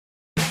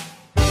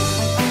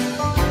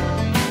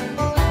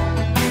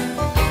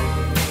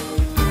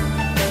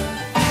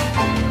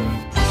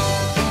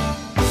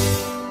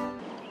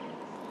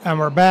And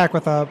we're back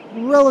with a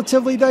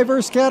relatively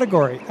diverse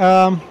category.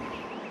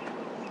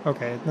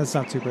 Okay, that's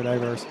not super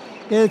diverse.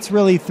 It's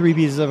really 3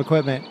 pieces of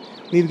equipment.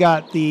 We've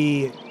got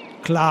the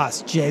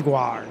Class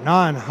Jaguar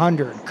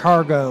 900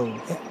 Cargo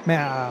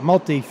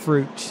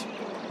multi-fruit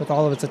with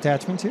all of its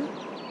attachments here.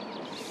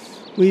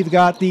 We've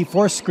got the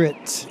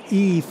Forscript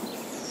E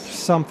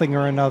something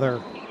or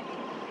another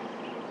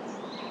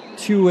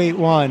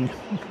 281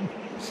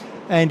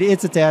 and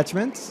its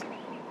attachments.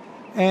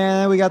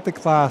 And we got the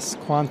Class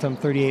Quantum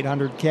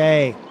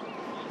 3800K.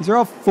 These are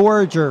all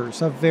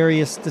foragers of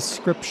various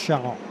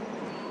description.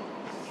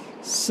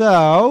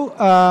 So,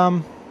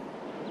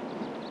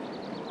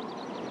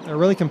 they're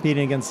really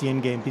competing against the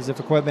in-game piece of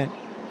equipment.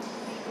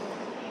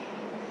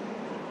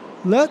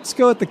 Let's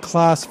go at the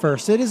class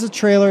first. It is a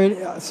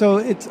trailer, so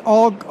it's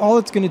all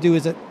it's going to do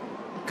is it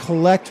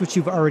collect what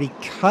you've already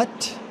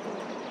cut.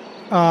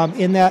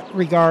 In that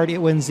regard, it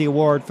wins the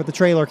award for the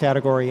trailer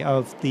category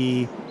of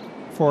the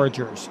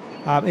foragers.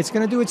 It's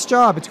going to do its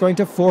job. It's going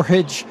to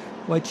forage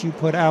what you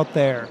put out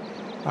there.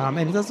 And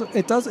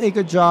it does a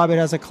good job. It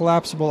has a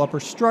collapsible upper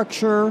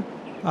structure.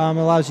 It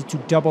allows you to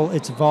double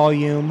its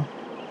volume.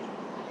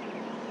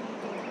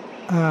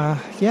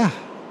 Yeah,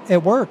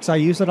 it works. I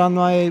use it on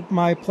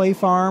my play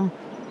farm,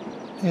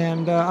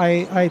 and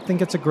I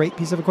think it's a great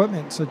piece of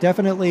equipment. So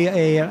definitely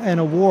an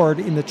award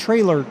in the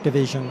trailer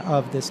division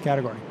of this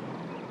category.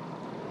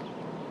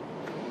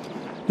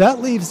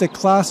 That leaves the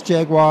Class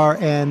Jaguar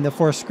and the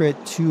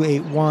Forscript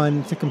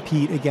 281 to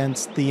compete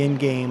against the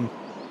in-game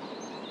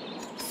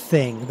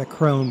thing, the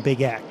Krone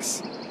Big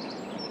X.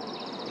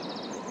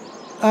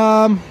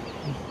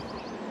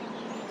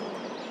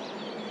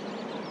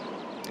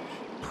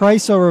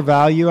 Price over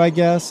value, I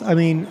guess. I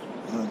mean,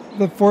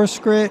 the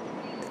Forscript's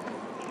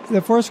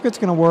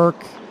going to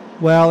work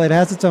well. It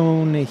has its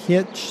own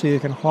hitch, so you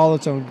can haul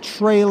its own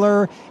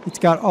trailer. It's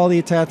got all the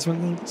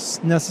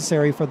attachments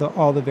necessary for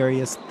all the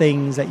various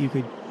things that you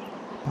could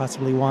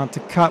possibly want to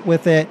cut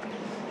with it.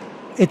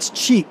 It's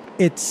cheap.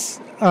 It's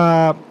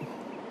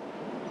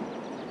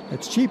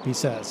cheap, he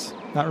says,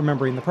 not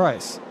remembering the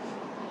price.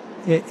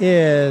 It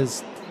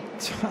is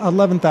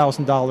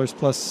 $11,000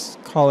 plus,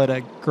 call it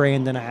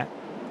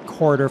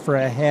 $1,500 for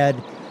a head,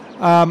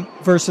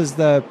 versus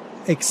the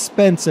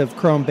expensive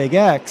Krone Big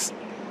X.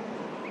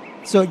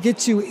 So it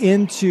gets you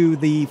into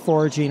the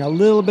foraging a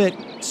little bit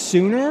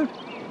sooner.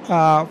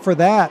 For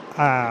that,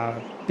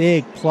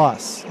 big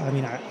plus. I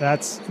mean,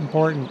 that's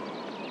important.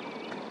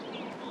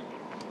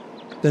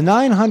 The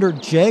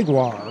 900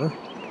 Jaguar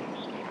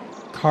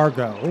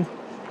Cargo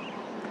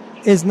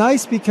is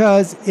nice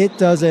because it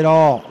does it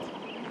all.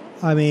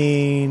 I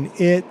mean,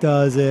 it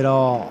does it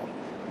all.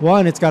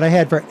 One, it's got a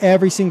head for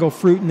every single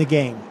fruit in the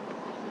game.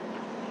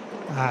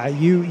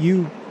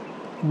 You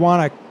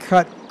want to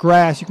cut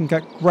grass, you can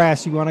cut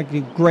grass. You want to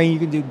do grain, you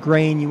can do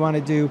grain. You want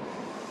to do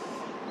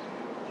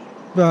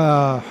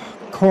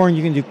corn,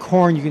 you can do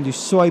corn. You can do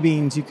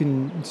soybeans.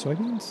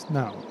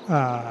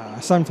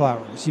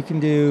 Sunflowers. You can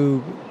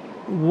do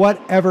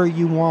whatever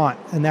you want,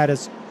 and that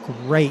is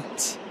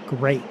great.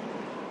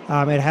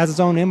 It has its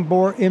own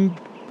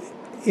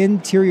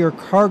interior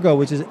cargo,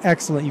 which is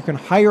excellent. You can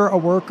hire a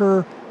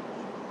worker,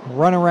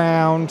 run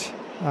around.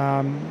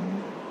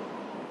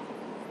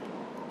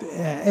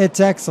 It's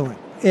excellent.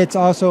 It's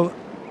also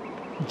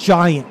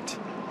giant.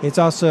 It's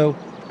also...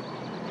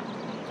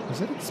 Is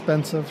it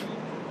expensive?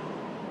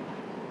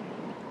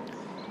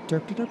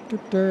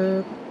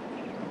 Derp.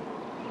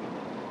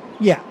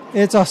 Yeah,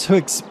 it's also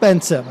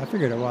expensive. I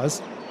figured it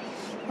was.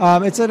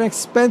 It's an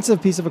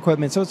expensive piece of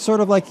equipment, so it's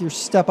sort of like your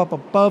step up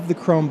above the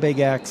Krone Big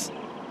X.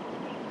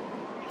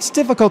 It's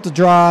difficult to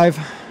drive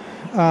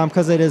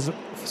because it is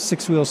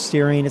 6-wheel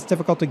steering. It's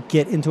difficult to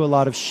get into a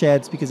lot of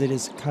sheds because it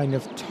is kind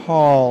of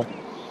tall.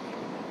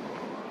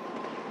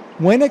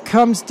 When it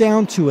comes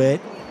down to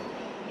it,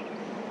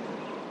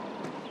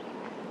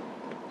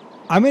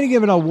 I'm going to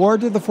give an award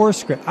to the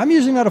Forscript. I'm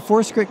usually not a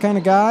Forscript kind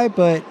of guy,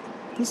 but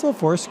this little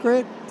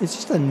Forscript, it's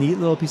just a neat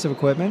little piece of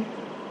equipment.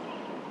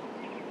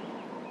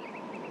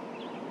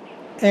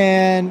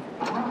 And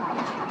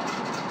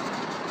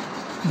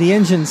the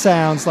engine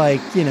sounds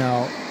like, you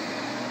know,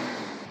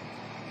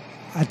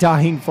 a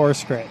dying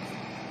Forscript.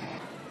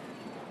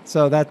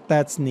 So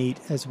that's neat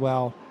as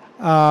well.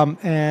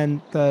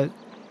 And the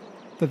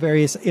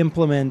various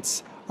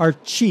implements are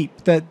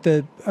cheap.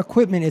 The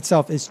equipment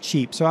itself is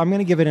cheap. So I'm going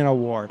to give it an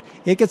award.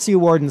 It gets the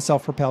award in the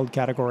self-propelled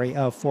category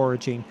of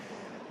foraging.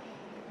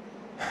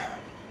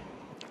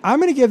 I'm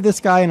going to give this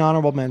guy an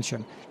honorable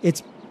mention.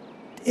 It's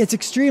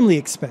extremely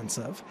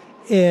expensive.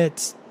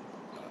 It's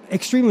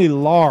extremely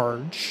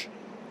large.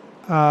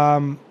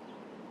 So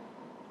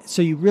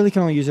you really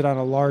can only use it on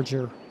a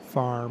larger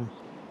farm.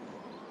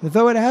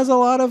 Though it has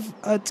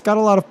it's got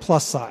a lot of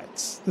plus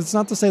sides. It's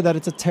not to say that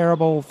it's a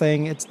terrible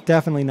thing. It's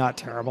definitely not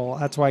terrible.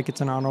 That's why it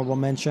gets an honorable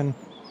mention.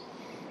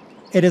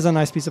 It is a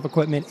nice piece of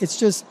equipment. It's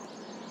just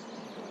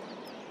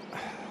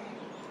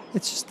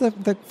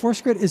the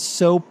Forscript is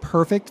so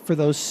perfect for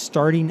those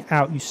starting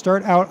out. You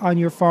start out on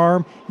your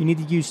farm. You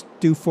need to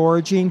do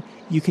foraging.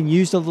 You can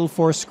use the little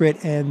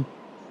Forscript and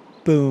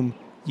boom,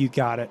 You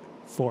got it.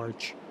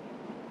 Forge.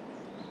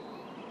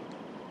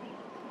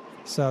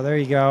 So there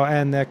you go.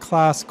 And the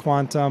class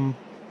Quantum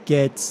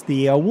gets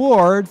the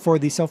award for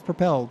the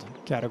self-propelled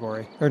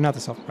category. Or not the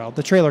self-propelled,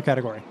 the trailer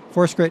category.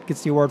 Force Grit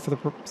gets the award for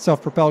the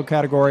self-propelled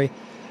category.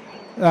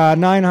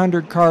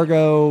 900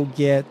 Cargo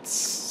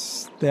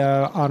gets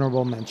the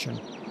honorable mention.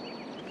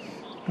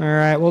 All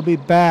right, we'll be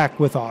back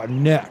with our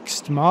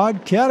next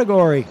mod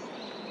category.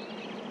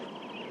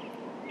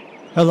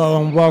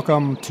 Hello and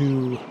welcome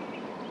to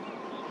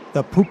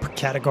the poop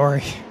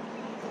category.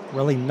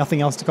 Really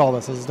nothing else to call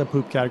this. This is the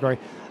poop category.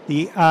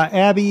 The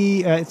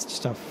Abbey, it's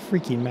just a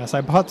freaking mess.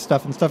 I bought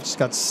stuff and stuff just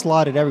got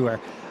slotted everywhere.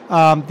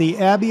 The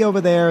Abbey over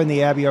there and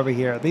the Abbey over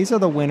here. These are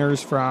the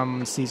winners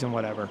from season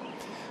whatever.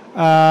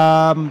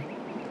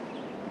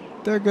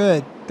 They're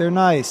good. They're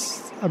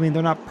nice. I mean,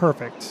 they're not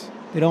perfect.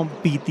 They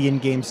don't beat the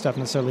in-game stuff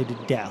necessarily to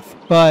death,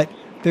 but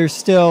they're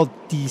still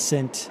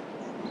decent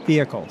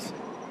vehicles.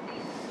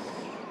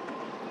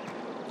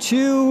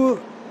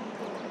 2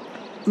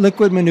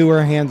 liquid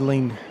manure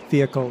handling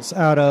vehicles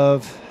out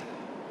of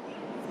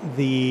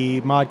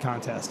the mod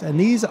contest. And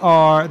these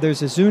are,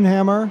 there's a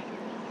Zunhammer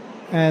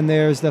and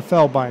there's the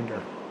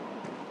Fellbinder,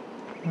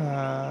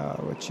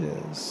 which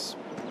is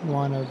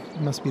one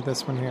of, must be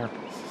this one here.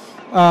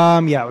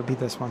 Yeah, it would be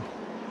this one.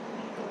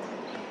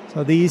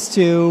 So these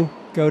two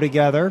go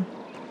together,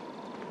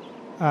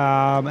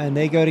 and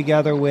they go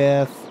together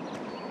with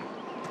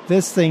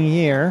this thing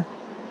here.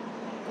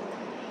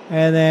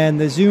 And then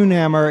the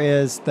Zunhammer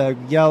is the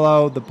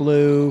yellow, the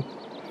blue,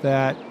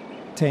 that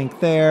tank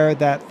there,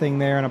 that thing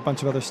there, and a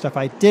bunch of other stuff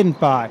I didn't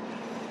buy.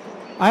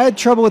 I had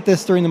trouble with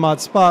this during the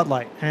mod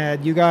spotlight,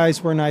 and you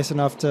guys were nice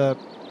enough to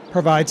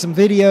provide some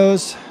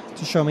videos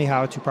to show me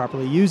how to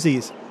properly use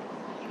these.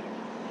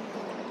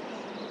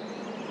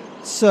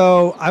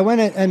 So I went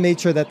and made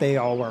sure that they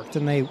all worked,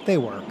 and they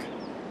work.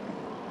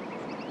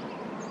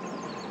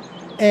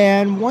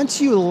 And once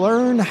you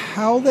learn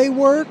how they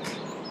work,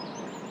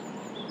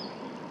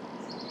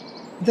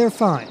 they're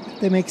fine.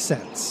 They make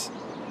sense.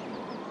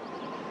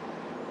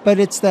 But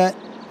it's that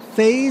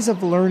phase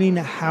of learning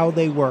how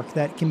they work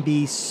that can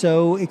be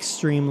so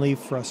extremely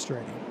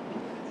frustrating.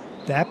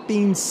 That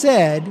being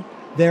said,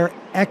 they're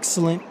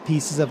excellent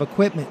pieces of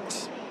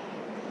equipment.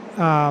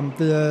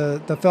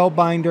 The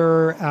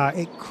Fellbinder,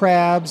 it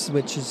crabs,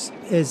 which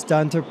is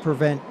done to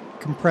prevent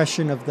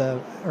compression of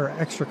or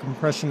extra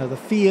compression of the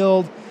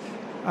field.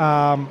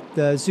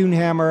 The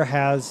Zunhammer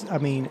has, I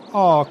mean,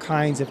 all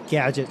kinds of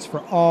gadgets for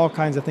all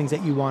kinds of things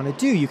that you want to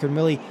do. You can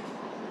really,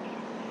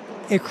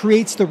 it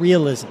creates the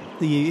realism.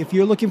 If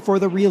you're looking for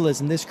the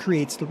realism, this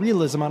creates the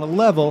realism on a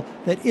level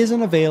that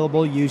isn't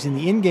available using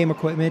the in-game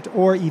equipment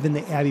or even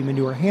the Abbey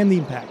Manure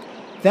Handling Pack.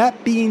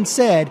 That being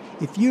said,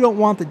 if you don't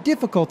want the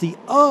difficulty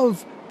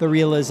of the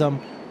realism,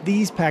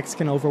 these packs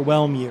can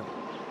overwhelm you,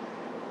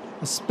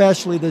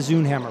 especially the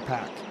Zunhammer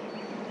pack.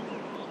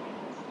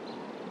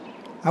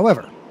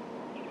 However,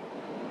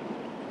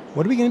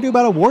 what are we going to do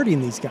about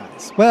awarding these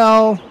guys?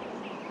 Well,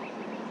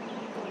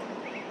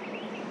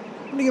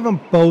 I'm going to give them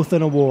both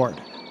an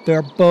award.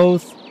 They're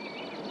both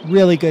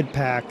really good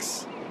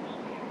packs.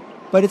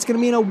 But it's going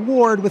to be an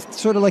award with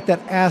sort of like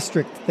that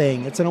asterisk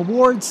thing. It's an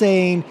award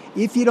saying,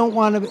 if you don't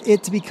want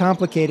it to be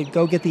complicated,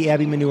 go get the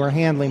Abbey Manure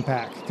Handling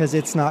Pack, because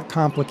it's not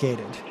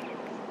complicated.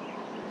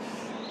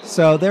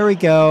 So there we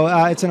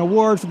go. It's an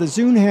award for the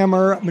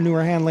Zunhammer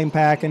Manure Handling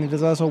Pack, and it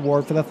is also an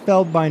award for the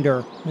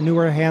Fellbinder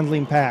Manure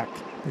Handling Pack.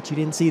 But you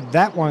didn't see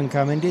that one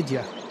coming, did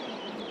you?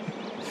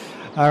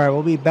 All right,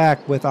 we'll be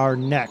back with our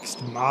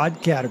next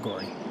mod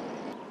category.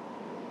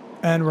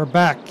 And we're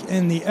back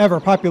in the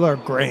ever-popular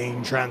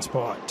grain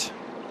transport.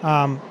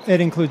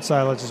 It includes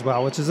silage as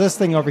well, which is this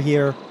thing over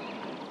here.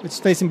 It's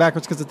facing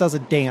backwards because it does a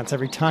dance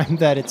every time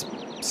that it's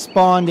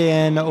spawned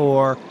in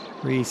or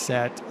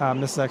reset.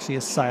 This is actually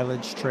a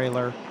silage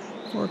trailer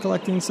for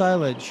collecting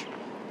silage.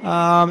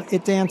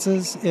 It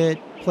dances. It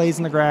plays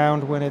in the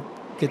ground when it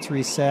gets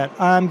reset.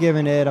 I'm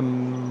giving it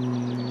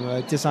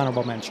a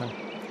dishonorable mention.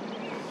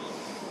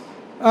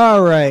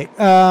 All right.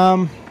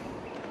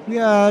 We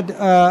had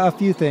a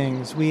few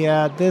things. We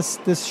had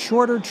this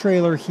shorter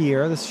trailer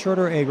here, this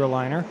shorter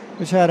agroliner,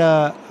 which had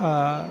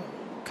a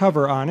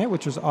cover on it,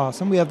 which was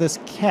awesome. We have this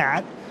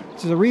cat,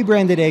 which is a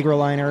rebranded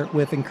agroliner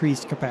with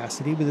increased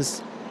capacity. We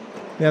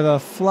have a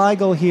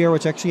Flygle here,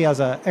 which actually has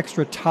an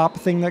extra top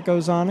thing that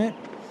goes on it.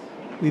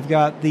 We've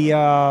got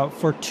the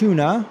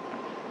Fortuna,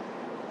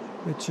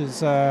 which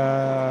is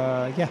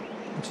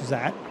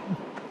that.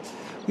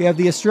 We have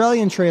the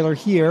Australian trailer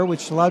here,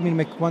 which allowed me to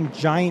make one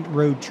giant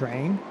road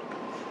train.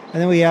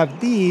 And then we have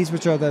these,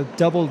 which are the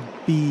double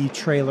B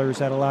trailers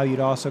that allow you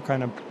to also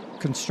kind of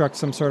construct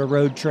some sort of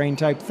road train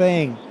type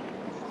thing.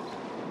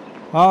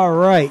 All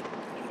right.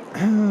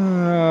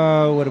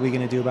 What are we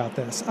going to do about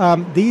this?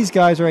 These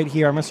guys right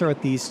here, I'm going to start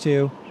with these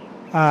two.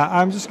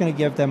 I'm just going to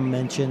give them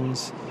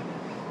mentions.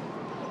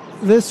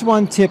 This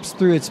one tips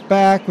through its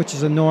back, which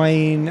is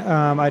annoying.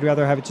 I'd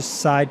rather have it just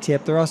side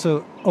tip. They're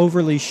also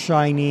overly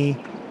shiny.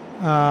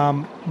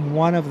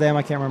 One of them,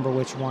 I can't remember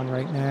which one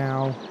right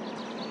now.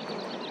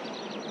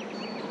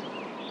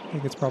 I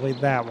think it's probably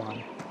that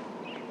one.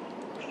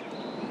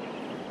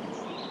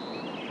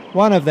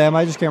 One of them,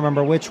 I just can't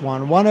remember which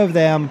one. One of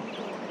them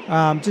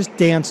just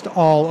danced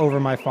all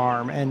over my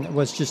farm and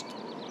was just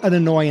an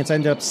annoyance. I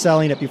ended up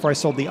selling it before I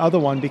sold the other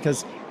one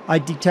because I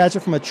detached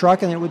it from a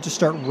truck and it would just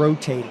start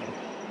rotating.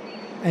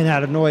 And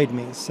that annoyed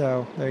me.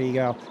 So there you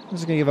go. I'm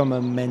just going to give them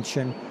a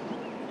mention.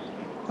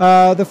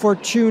 The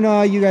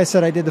Fortuna, you guys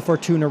said I did the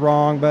Fortuna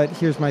wrong, but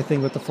here's my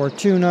thing with the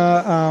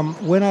Fortuna.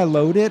 When I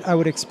load it, I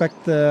would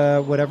expect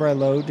the whatever I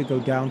load to go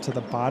down to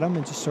the bottom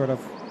and just sort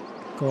of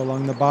go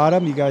along the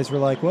bottom. You guys were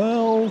like,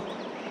 well,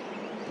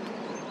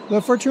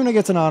 the Fortuna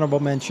gets an honorable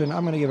mention.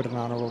 I'm going to give it an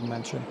honorable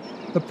mention.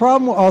 The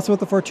problem also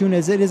with the Fortuna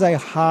is it is a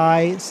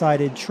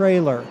high-sided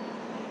trailer.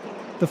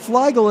 The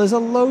Flygel is a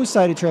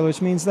low-sided trailer,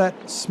 which means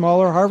that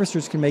smaller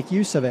harvesters can make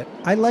use of it.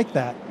 I like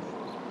that.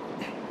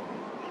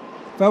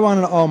 If I want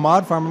an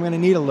all-mod farm, I'm going to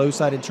need a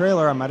low-sided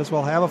trailer. I might as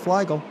well have a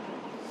Flygel.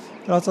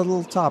 It also has a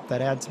little top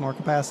that adds more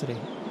capacity.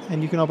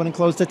 And you can open and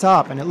close the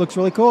top, and it looks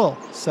really cool.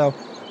 So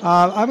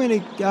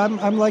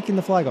I'm liking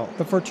the Flygel.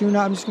 The Fortuna,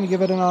 I'm just going to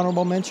give it an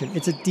honorable mention.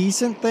 It's a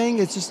decent thing.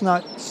 It's just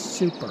not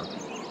super.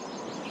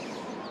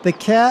 The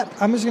Cat,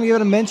 I'm just going to give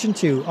it a mention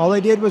too. All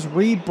they did was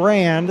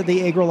rebrand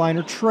the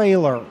AgroLiner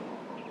trailer.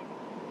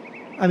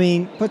 I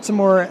mean,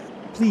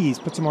 please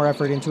put some more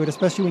effort into it,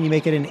 especially when you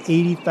make it an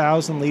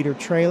 80,000 liter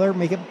trailer.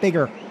 Make it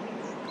bigger.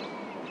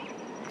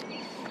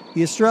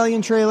 The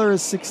Australian trailer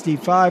is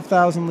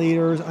 65,000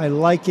 liters. I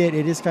like it.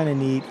 It is kind of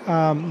neat.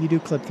 You do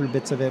clip through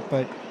bits of it,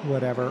 but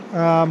whatever.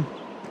 I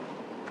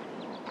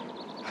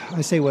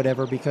say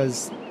whatever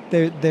because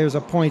there's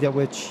a point at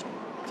which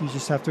you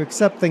just have to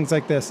accept things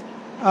like this.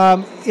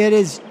 It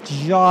is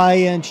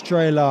giant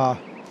trailer.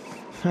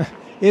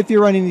 If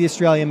you're running the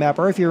Australian map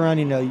or if you're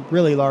running a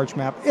really large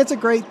map, it's a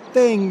great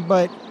thing,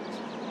 but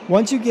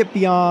once you get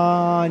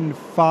beyond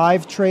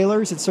 5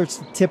 trailers, it starts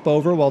to tip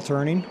over while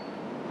turning.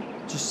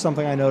 Just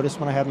something I noticed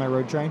when I had my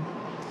road train.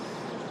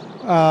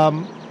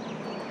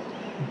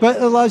 But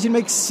it allows you to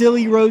make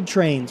silly road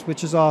trains,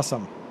 which is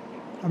awesome.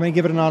 I'm going to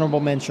give it an honorable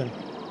mention.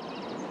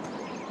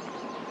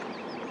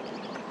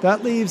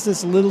 That leaves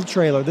this little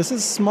trailer. This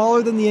is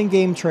smaller than the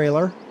in-game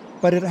trailer,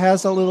 but it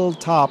has a little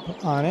top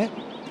on it.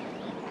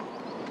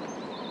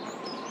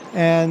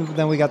 And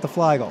then we got the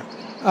Flygel.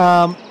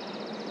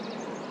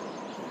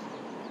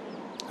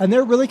 And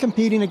they're really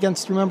competing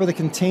against, remember, the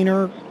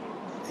container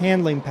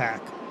handling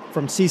pack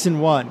from Season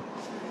 1.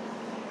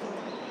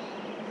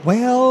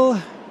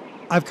 Well,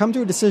 I've come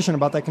to a decision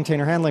about that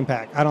container handling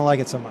pack. I don't like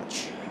it so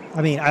much.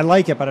 I mean, I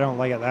like it, but I don't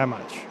like it that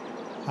much.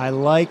 I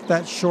like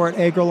that short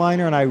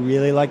AgroLiner, and I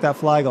really like that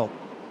Flygel.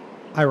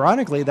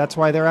 Ironically, that's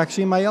why they're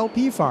actually in my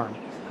LP farm.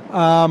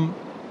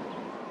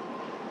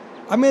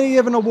 I'm going to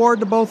give an award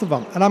to both of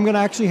them, and I'm going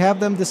to actually have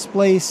them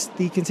displace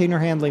the container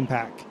handling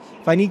pack.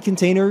 If I need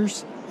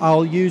containers,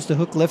 I'll use the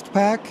hook lift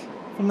pack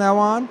from now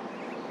on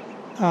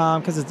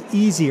because it's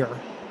easier.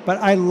 But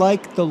I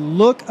like the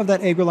look of that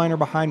AgroLiner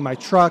behind my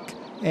truck,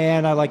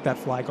 and I like that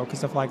Flygel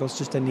because the Flygel is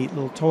just a neat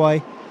little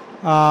toy.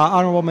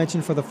 Honorable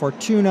mention for the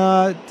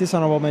Fortuna,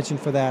 dishonorable mention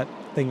for that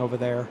thing over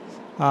there.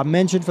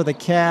 Mention for the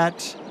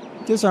Cat,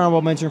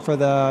 dishonorable mention for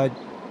the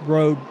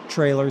road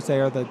trailers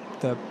there, the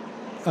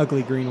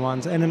ugly green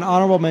ones, and an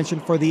honorable mention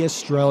for the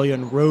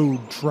Australian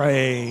road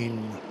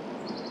train.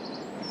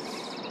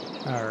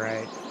 All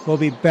right, we'll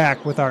be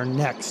back with our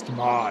next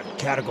mod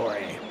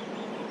category.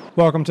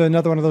 Welcome to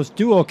another one of those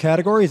dual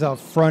categories of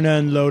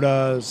front-end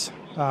loaders.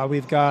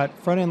 We've got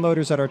front-end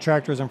loaders that are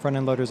tractors and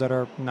front-end loaders that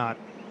are not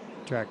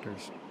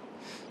tractors.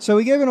 So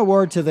we gave an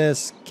award to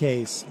this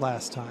case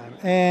last time,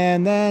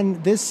 and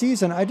then this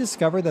season I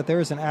discovered that there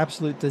is an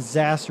absolute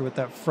disaster with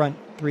that front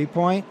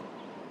 3-point,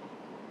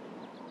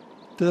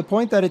 to the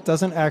point that it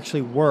doesn't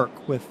actually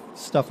work with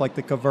stuff like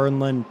the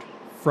Kverneland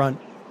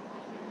front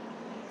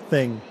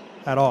thing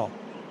at all.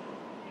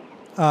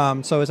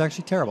 So it's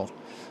actually terrible.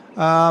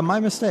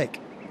 My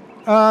mistake.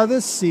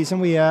 This season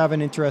we have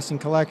an interesting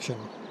collection.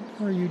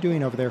 What are you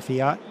doing over there,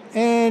 Fiat?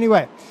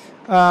 Anyway,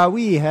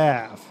 we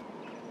have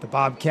the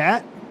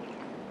Bobcat.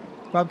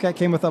 Bobcat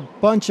came with a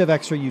bunch of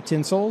extra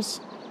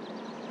utensils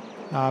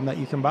that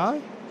you can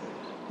buy.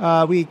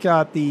 We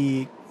got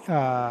the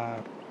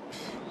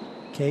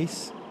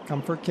Case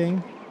Comfort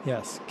King.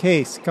 Yes,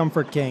 Case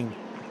Comfort King.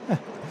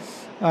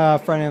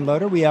 Front end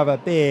loader. We have a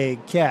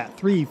big Cat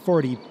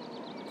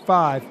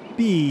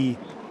 345B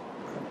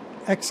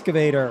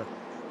excavator.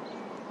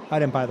 I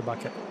didn't buy the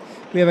bucket.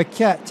 We have a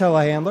Cat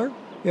telehandler.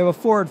 We have a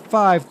Ford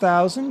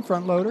 5000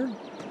 front loader.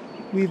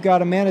 We've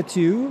got a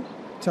Manitou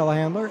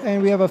telehandler,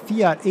 and we have a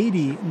Fiat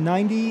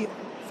 8090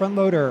 front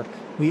loader.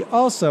 We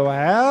also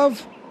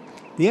have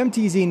the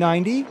MTZ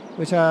 90,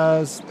 which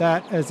has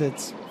that as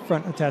its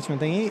front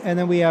attachment thingy, and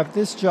then we have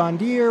this John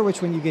Deere,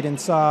 which when you get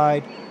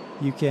inside,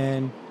 you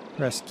can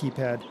press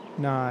keypad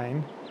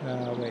 9.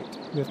 Wait,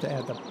 we have to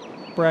add the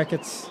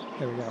brackets.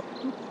 There we go.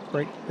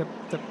 Break. There.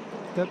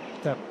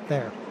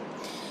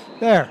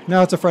 There.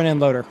 Now it's a front end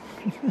loader.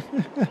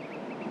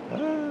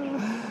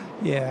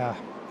 Yeah.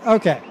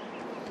 Okay.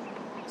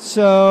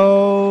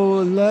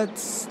 So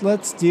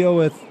let's deal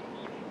with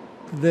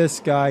this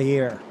guy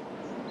here.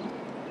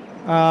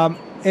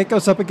 It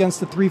goes up against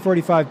the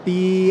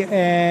 345B,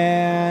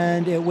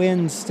 and it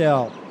wins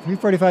still.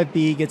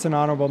 345B gets an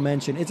honorable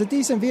mention. It's a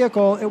decent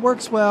vehicle. It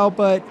works well,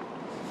 but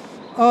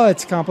oh,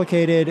 it's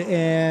complicated,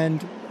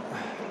 and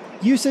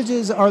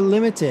usages are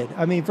limited.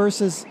 I mean,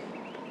 versus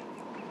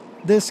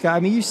this guy. I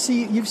mean, you've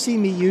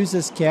seen me use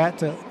this cat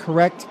to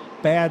correct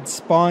bad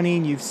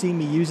spawning. You've seen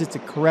me use it to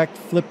correct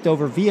flipped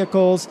over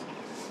vehicles,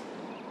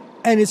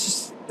 and it's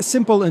just a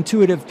simple,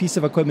 intuitive piece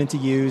of equipment to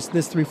use.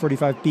 This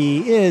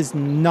 345B is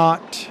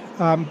not,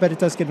 but it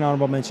does get an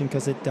honorable mention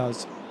because it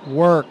does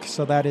work,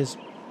 so that is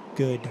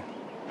good.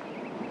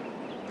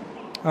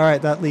 All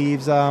right, that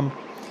leaves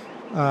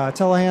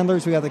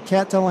telehandlers. We got the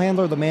cat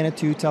telehandler, the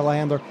Manitou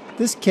telehandler.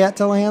 This cat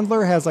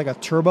telehandler has like a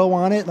turbo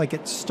on it. Like,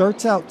 it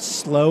starts out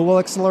slow while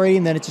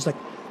accelerating, then it just like,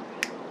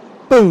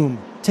 boom,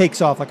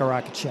 takes off like a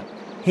rocket ship.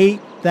 Hate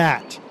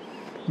that.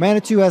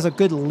 Manitou has a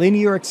good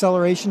linear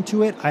acceleration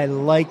to it. I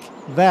like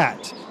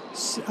that.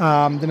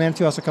 The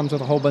Manitou also comes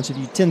with a whole bunch of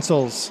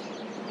utensils,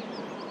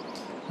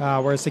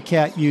 whereas the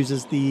cat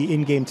uses the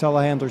in-game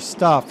telehandler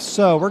stuff.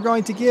 So we're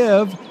going to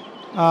give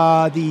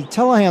the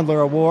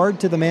telehandler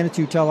award to the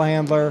Manitou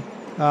telehandler.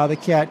 The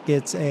cat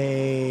gets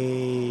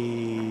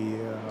a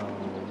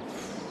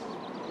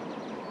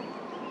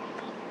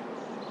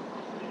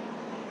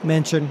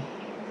mention.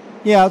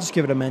 Yeah, I'll just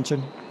give it a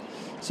mention.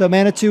 So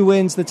Manitou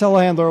wins the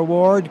telehandler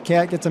award.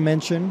 Cat gets a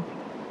mention.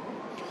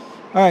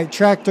 All right,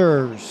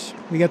 tractors.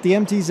 We got the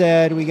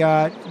MTZ. We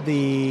got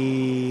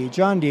the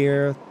John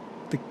Deere.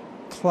 The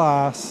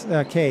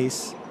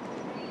Case.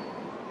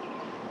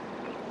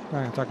 I'm not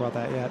going to talk about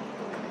that yet.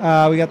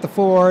 We got the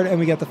Ford, and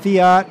we got the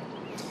Fiat.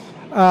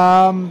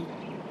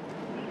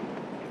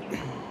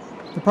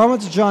 The problem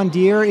with the John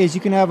Deere is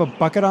you can have a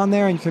bucket on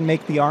there, and you can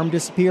make the arm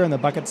disappear, and the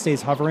bucket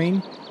stays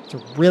hovering. It's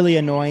really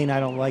annoying. I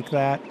don't like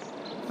that.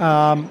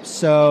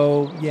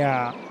 So,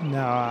 yeah,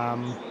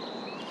 no.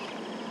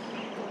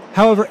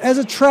 However, as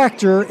a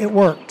tractor, it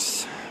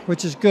works,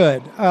 which is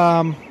good.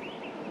 I'm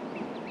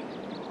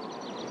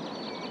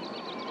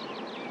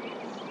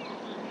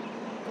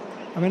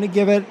going to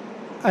give it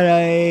a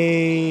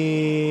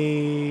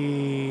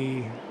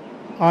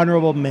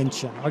honorable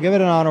mention. I'll give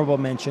it an honorable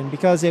mention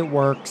because it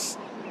works.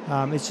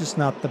 It's just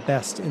not the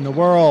best in the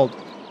world.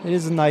 It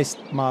is a nice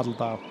model,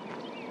 though.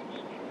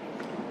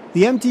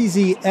 The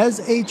MTZ,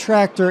 as a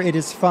tractor, it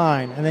is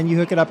fine. And then you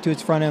hook it up to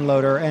its front-end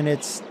loader, and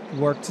it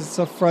works as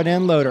a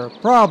front-end loader.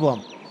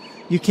 Problem: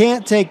 you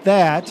can't take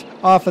that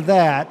off of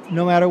that,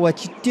 no matter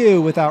what you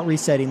do, without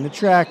resetting the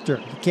tractor.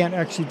 You can't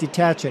actually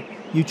detach it.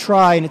 You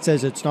try, and it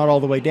says it's not all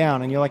the way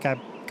down. And you're like, I've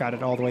got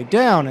it all the way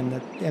down. And the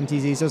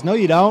MTZ says, no,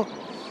 you don't.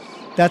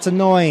 That's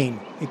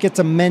annoying. It gets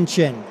a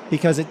mention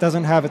because it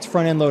doesn't have its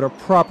front-end loader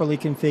properly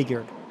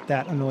configured.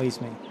 That annoys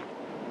me.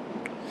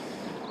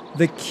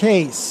 The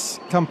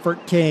Case,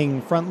 Comfort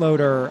King, front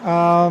loader.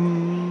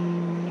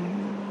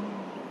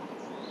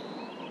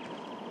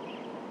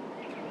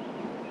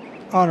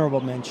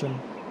 Honorable mention.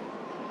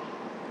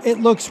 It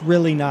looks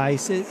really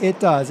nice. It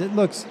does. It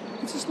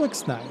just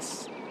looks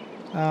nice.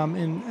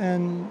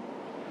 And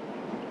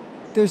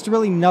there's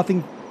really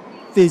nothing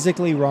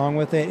physically wrong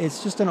with it.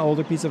 It's just an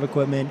older piece of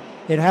equipment.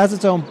 It has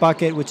its own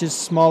bucket, which is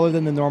smaller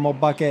than the normal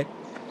bucket.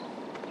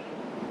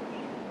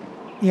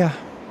 Yeah.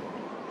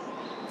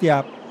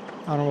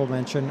 Honorable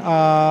mention.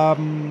 No,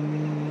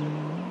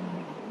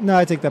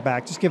 I take that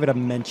back. Just give it a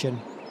mention.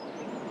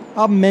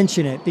 I'll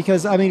mention it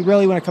because, I mean,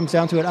 really when it comes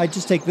down to it, I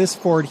just take this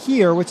Ford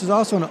here, which is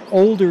also an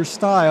older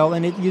style,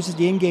 and it uses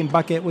the in-game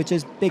bucket, which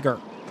is bigger.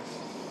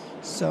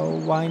 So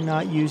why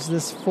not use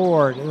this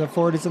Ford? The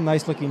Ford is a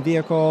nice-looking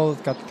vehicle.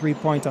 It's got the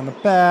 3-point on the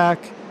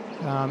back.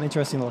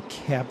 Interesting little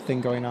cab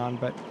thing going on,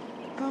 but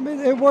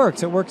it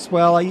works. It works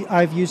well.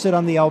 I've used it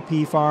on the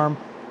LP farm.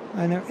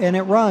 And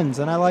it runs,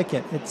 and I like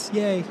it. It's,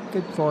 yay,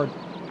 good Ford.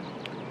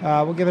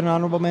 We'll give it an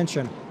honorable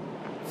mention.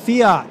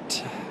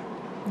 Fiat.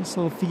 This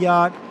little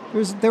Fiat.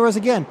 There was,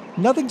 again,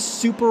 nothing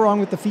super wrong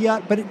with the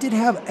Fiat, but it did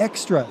have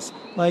extras,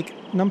 like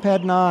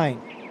numpad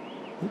 9.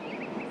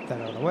 Get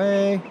that out of the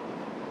way.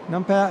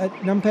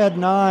 Numpad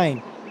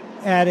 9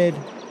 added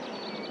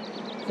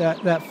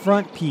that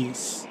front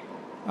piece.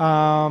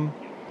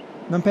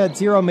 Numpad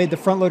 0 made the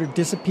front loader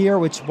disappear,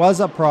 which was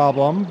a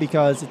problem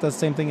because it does the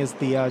same thing as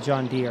the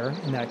John Deere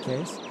in that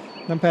case.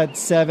 Numpad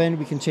 7,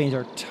 we can change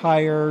our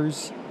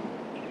tires.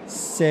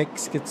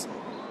 6 gets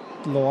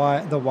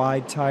the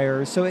wide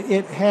tires. So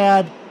it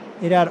had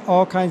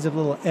all kinds of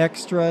little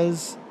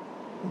extras.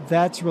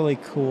 That's really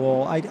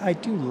cool. I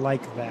do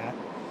like that.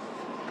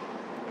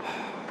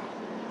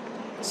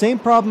 Same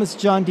problem as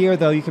John Deere,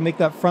 though. You can make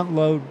that front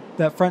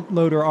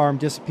loader arm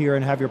disappear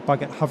and have your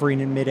bucket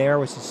hovering in midair,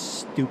 which is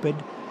stupid.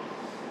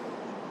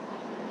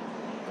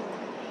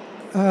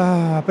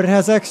 But it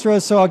has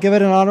extras, so I'll give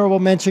it an honorable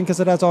mention because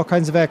it has all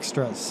kinds of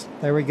extras.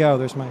 There we go.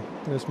 There's my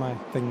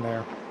thing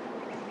there.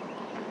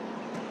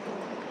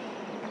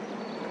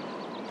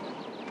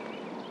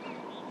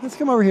 Let's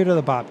come over here to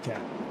the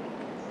Bobcat.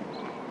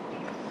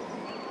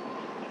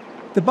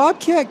 The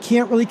Bobcat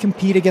can't really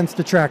compete against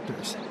the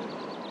tractors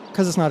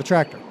because it's not a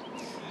tractor.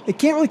 It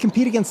can't really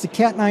compete against the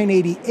Cat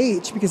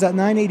 980H because that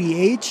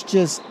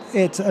 980H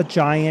it's a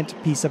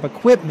giant piece of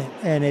equipment,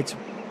 and it's,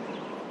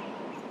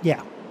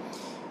 yeah.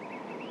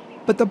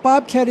 But the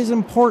Bobcat is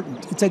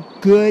important. It's a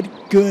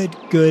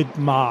good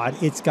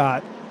mod. It's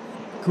got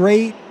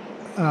great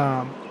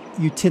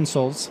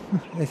utensils.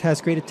 It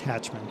has great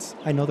attachments.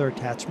 I know they're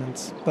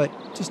attachments, but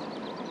just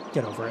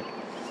get over it.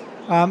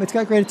 It's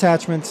got great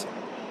attachments.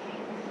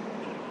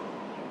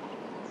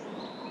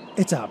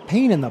 It's a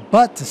pain in the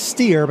butt to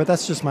steer, but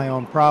that's just my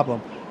own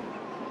problem.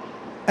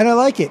 And I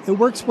like it. It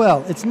works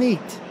well. It's neat.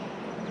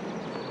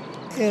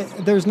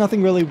 There's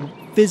nothing really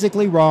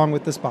physically wrong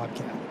with this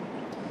Bobcat.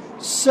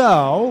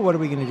 So, what are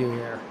we going to do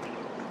here?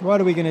 What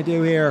are we going to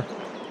do here?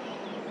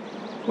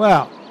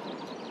 Well,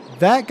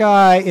 that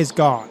guy is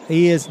gone.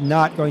 He is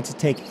not going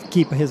to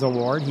keep his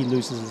award. He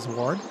loses his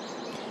award.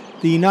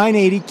 The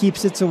 980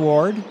 keeps its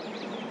award.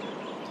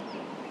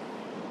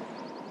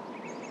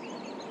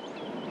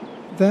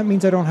 That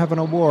means I don't have an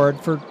award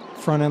for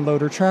front-end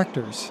loader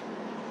tractors.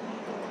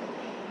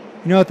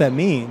 You know what that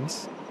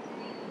means?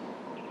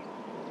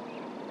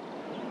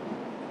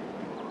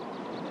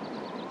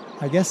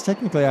 I guess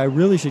technically I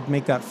really should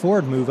make that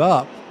Ford move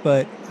up,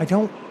 but I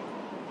don't.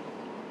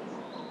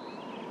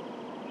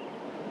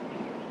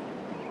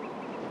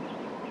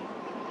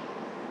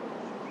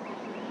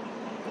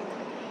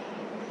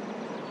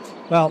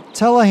 Well,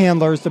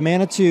 telehandlers, the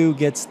Manitou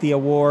gets the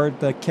award,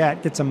 the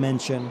Cat gets a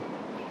mention.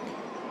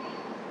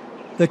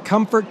 The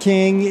Comfort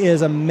King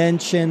is a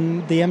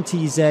mention. The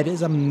MTZ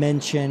is a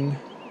mention.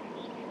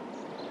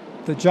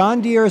 The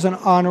John Deere is an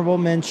honorable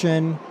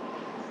mention.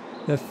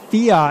 The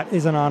Fiat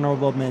is an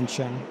honorable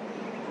mention.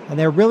 And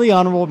they're really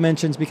honorable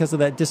mentions because of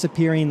that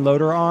disappearing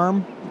loader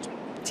arm, which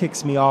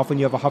ticks me off when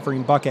you have a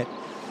hovering bucket.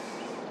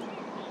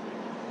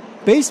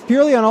 Based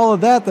purely on all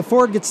of that, the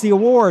Ford gets the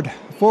award.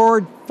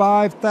 Ford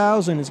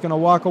 5000 is going to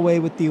walk away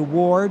with the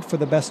award for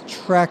the best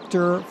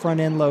tractor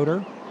front-end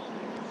loader.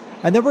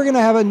 And then we're going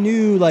to have a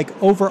new,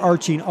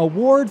 overarching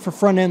award for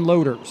front-end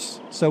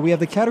loaders. So we have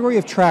the category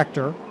of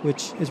tractor,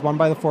 which is run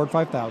by the Ford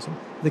 5000.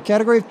 The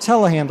category of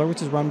telehandler,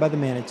 which is run by the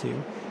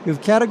Manitou. We have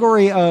the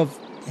category of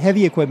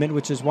heavy equipment,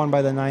 which is run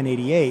by the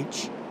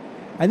 980H.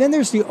 And then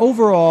there's the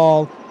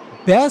overall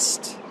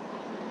best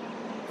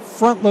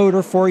front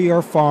loader for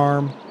your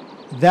farm.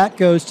 That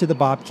goes to the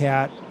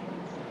Bobcat.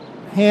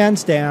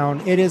 Hands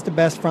down, it is the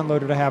best front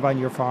loader to have on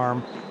your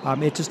farm.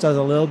 It just does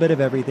a little bit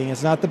of everything.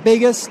 It's not the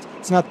biggest.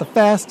 It's not the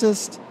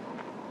fastest.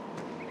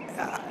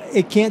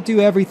 It can't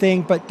do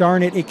everything, but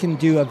darn it, it can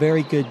do a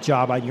very good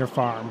job on your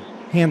farm,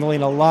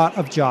 handling a lot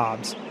of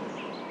jobs,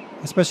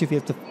 especially if you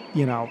have to,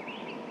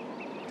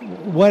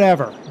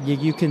 whatever.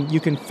 You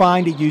can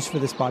find a use for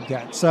this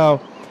Bobcat. So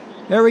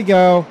there we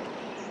go.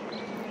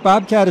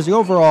 Bobcat is the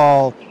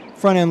overall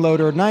front-end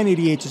loader.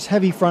 980H is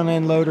heavy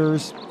front-end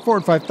loaders.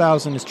 Ford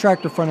 5000 is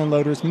tractor front-end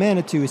loaders.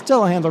 Manitou is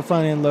telehandler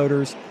front-end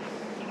loaders.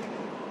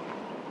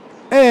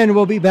 And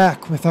we'll be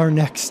back with our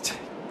next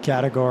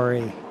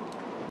category.